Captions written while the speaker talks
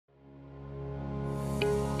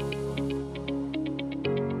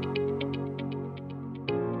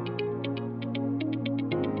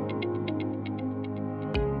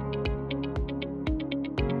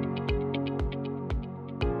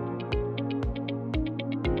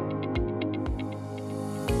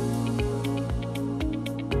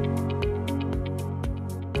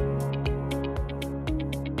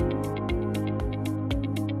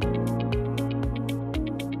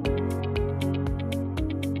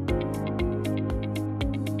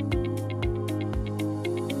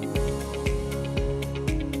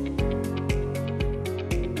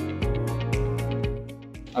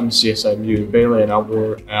I'm CSMU Bailey and I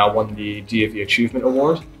won the DAV Achievement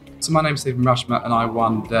Award. So my name's Stephen Rushmer and I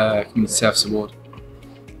won the Community Service Award.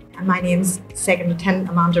 And my name's Second Lieutenant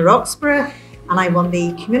Amanda Roxburgh and I won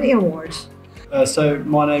the Community Award. So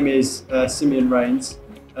my name is Simeon Rains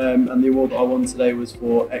and the award that I won today was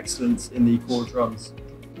for excellence in the core drums.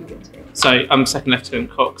 So I'm Second Lieutenant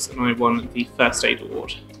Cox and I won the First Aid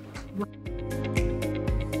Award.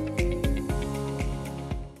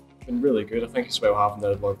 Been really good. I think as well having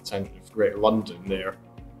the Lieutenant of Greater London there.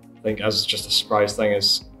 I think as just a surprise thing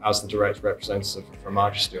as the direct representative for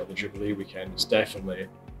Majesty on the Jubilee weekend, it's definitely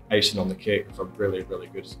icing on the cake of a really, really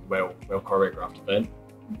good, well choreographed event.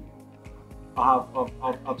 I've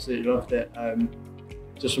absolutely loved it.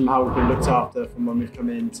 Just from how we've been looked after from when we've come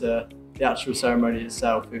into the actual ceremony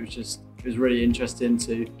itself, it was really interesting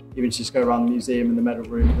to even just go around the museum and the medal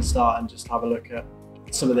room at the start and just have a look at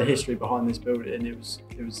some of the history behind this building. It was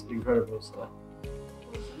incredible. So.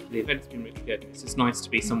 The event's been really good. It's just nice to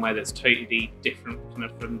be somewhere that's totally different kind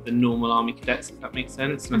of from the normal Army cadets, if that makes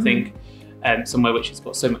sense. And I think somewhere which has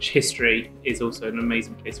got so much history is also an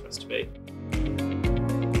amazing place for us to be.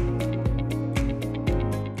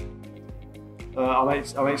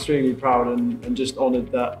 I'm extremely proud and just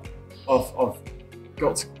honoured that I've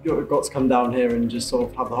got to come down here and just sort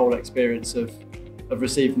of have the whole experience of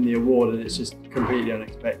receiving the award, and it's just completely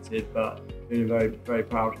unexpected, but feeling very, very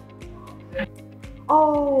proud.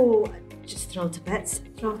 Oh, just thrilled to bits,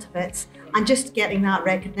 and just getting that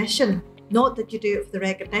recognition. Not that you do it for the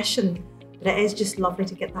recognition, but it is just lovely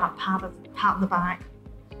to get that pat on the back.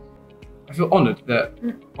 I feel honoured that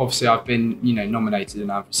obviously I've been, nominated and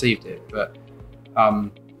I've received it, but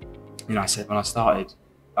I said when I started,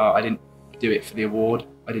 I didn't do it for the award.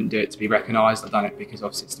 I didn't do it to be recognised. I've done it because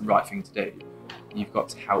obviously it's the right thing to do. You've got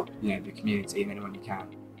to help, the community and anyone you can.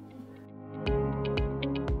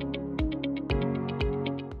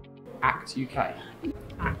 ACCT UK.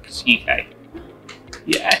 ACCT UK.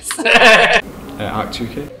 Yes. ACCT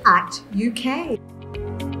UK? ACCT UK.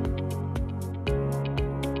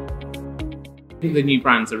 I think the new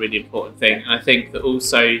brand's a really important thing, and I think that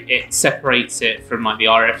also it separates it from like the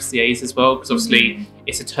RFCAs as well, because obviously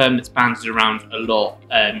it's a term that's banded around a lot.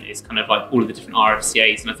 It's kind of like all of the different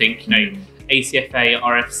RFCAs, and I think ACFA,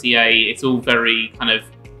 RFCA, it's all very kind of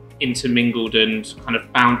intermingled and kind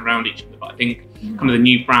of bound around each other. But I think kind of the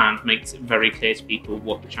new brand makes it very clear to people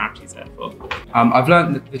what the charity's there for. I've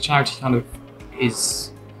learned that the charity kind of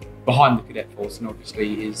is behind the Cadet Force, and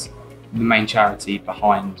obviously is the main charity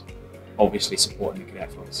behind obviously supporting the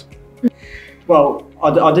Cadet Force. Well,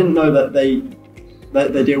 I didn't know that they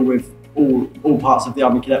deal with all parts of the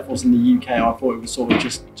Army Cadet Force in the UK. I thought it was sort of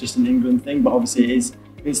just an England thing, but obviously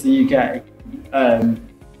it's the UK.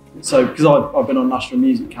 So because I've been on national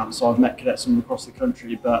music camps, so I've met cadets from across the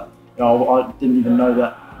country, but I didn't even know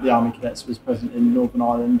that the Army Cadets was present in Northern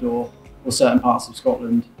Ireland or certain parts of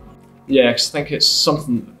Scotland. Yeah, because I think it's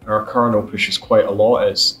something our colonel pushes quite a lot.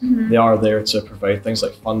 Is they are there to provide things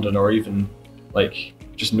like funding or even like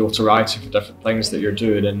just notoriety for different things that you're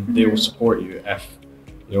doing, and they will support you if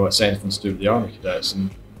it's anything to do with the Army Cadets, and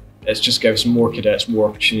it just gives more cadets more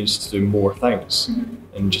opportunities to do more things,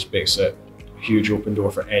 and just makes it a huge open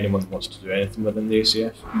door for anyone who wants to do anything within the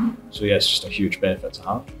ACF. So yeah, it's just a huge benefit to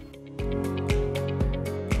have.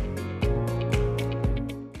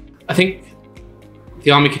 I think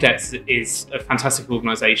the Army Cadets is a fantastic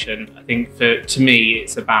organisation. I think to me,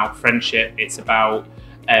 it's about friendship. It's about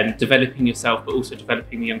developing yourself, but also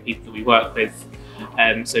developing the young people that we work with.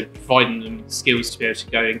 So providing them skills to be able to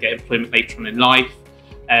go and get employment later on in life.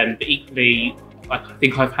 But equally, I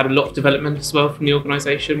think I've had a lot of development as well from the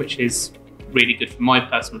organisation, which is really good for my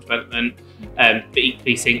personal development. But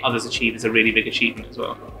equally, seeing others achieve is a really big achievement as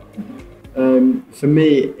well. For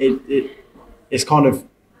me, it's kind of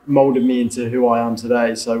moulded me into who I am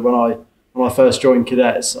today. So when I first joined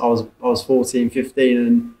cadets, I was 14, 15,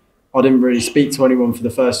 and I didn't really speak to anyone for the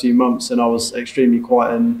first few months, and I was extremely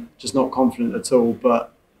quiet and just not confident at all.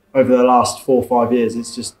 But over the last 4 or 5 years,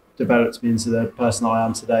 it's just developed me into the person I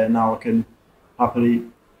am today, and now I can happily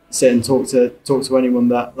sit and talk to anyone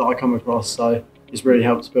that I come across. So it's really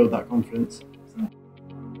helped build that confidence.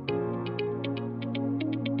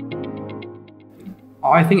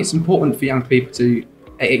 I think it's important for young people to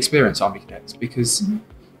experience Army Cadets, because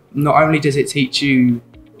not only does it teach you,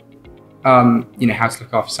 how to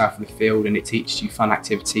look after yourself in the field, and it teaches you fun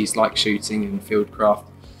activities like shooting and fieldcraft.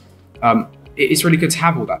 It's really good to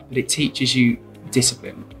have all that, but it teaches you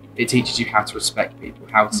discipline. It teaches you how to respect people,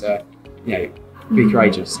 how to, be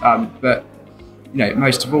courageous. But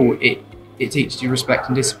most of all, it teaches you respect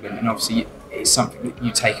and discipline, and obviously it's something that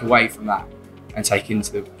you take away from that and take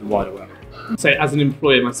into the wider world. So as an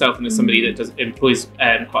employer myself, and as somebody that employs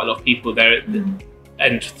quite a lot of people there,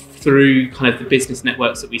 and through kind of the business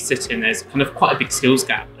networks that we sit in, there's kind of quite a big skills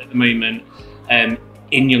gap at the moment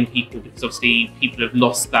in young people, because obviously people have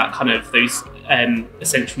lost that kind of those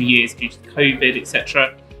essential years due to COVID,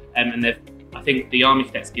 etc. And I think the Army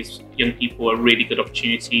Cadets gives young people a really good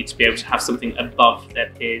opportunity to be able to have something above their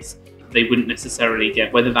peers they wouldn't necessarily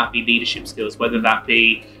get, whether that be leadership skills, whether that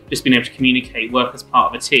be just being able to communicate, work as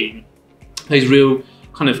part of a team, those real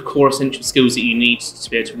kind of core essential skills that you need to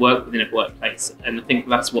be able to work within a workplace. And I think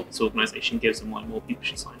that's what this organisation gives, and why more people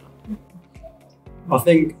should sign up. I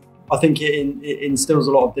think it instills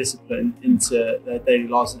a lot of discipline into their daily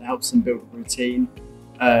lives, and it helps them build a routine.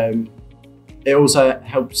 It also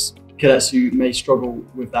helps cadets who may struggle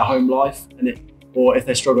with their home life, or if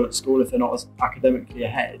they struggle at school, if they're not as academically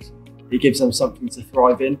ahead, it gives them something to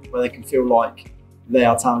thrive in, where they can feel like they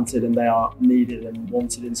are talented and they are needed and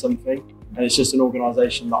wanted in something. And it's just an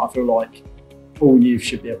organisation that I feel like all youth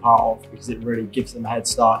should be a part of, because it really gives them a head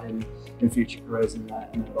start in future careers in their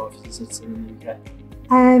life as a citizen in the UK.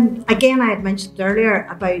 Again, I had mentioned earlier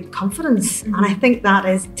about confidence, and I think that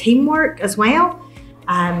is teamwork as well.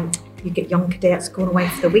 You get young cadets going away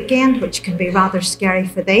for the weekend, which can be rather scary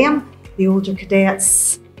for them. The older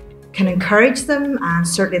cadets can encourage them, and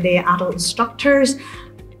certainly the adult instructors.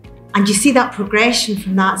 And you see that progression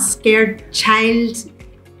from that scared child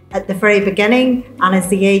at the very beginning, and as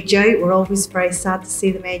they age out, we're always very sad to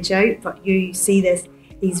see them age out, but you see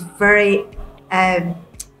these very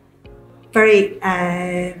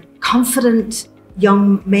confident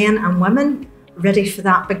young men and women ready for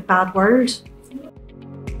that big bad world.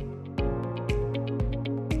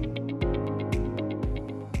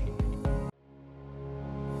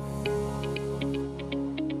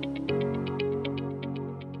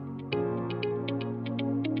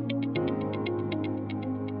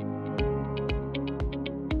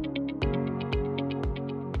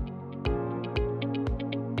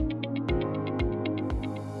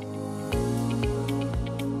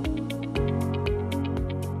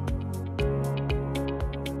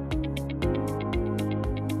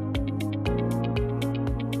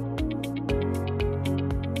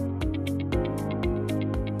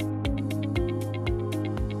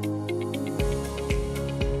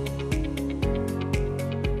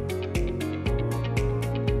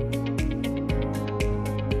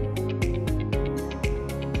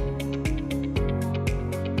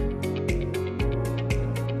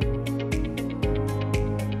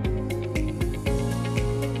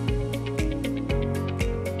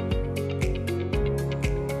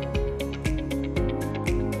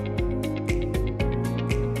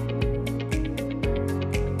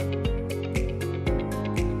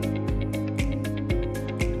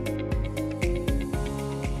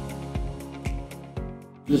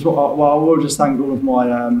 I will just thank all of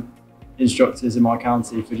my instructors in my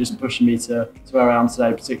county for just pushing me to where I am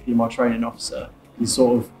today, particularly my training officer. He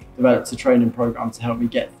sort of developed a training programme to help me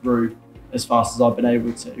get through as fast as I've been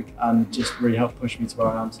able to, and just really helped push me to where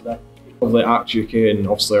I am today. Probably ACCT UK and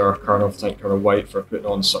obviously our Colonel, Lieutenant Colonel White, for putting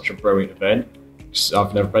on such a brilliant event.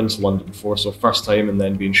 I've never been to London before, so first time, and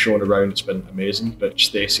then being shown around, it's been amazing. But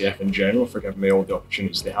just the ACF in general for giving me all the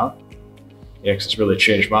opportunities they have. Yeah, because it's really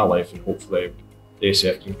changed my life, and hopefully the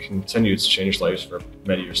ACF can continue to change lives for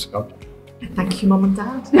many years to come. Thank you, Mum and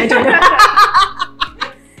Dad.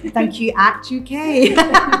 Thank you,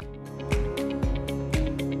 ACCT UK.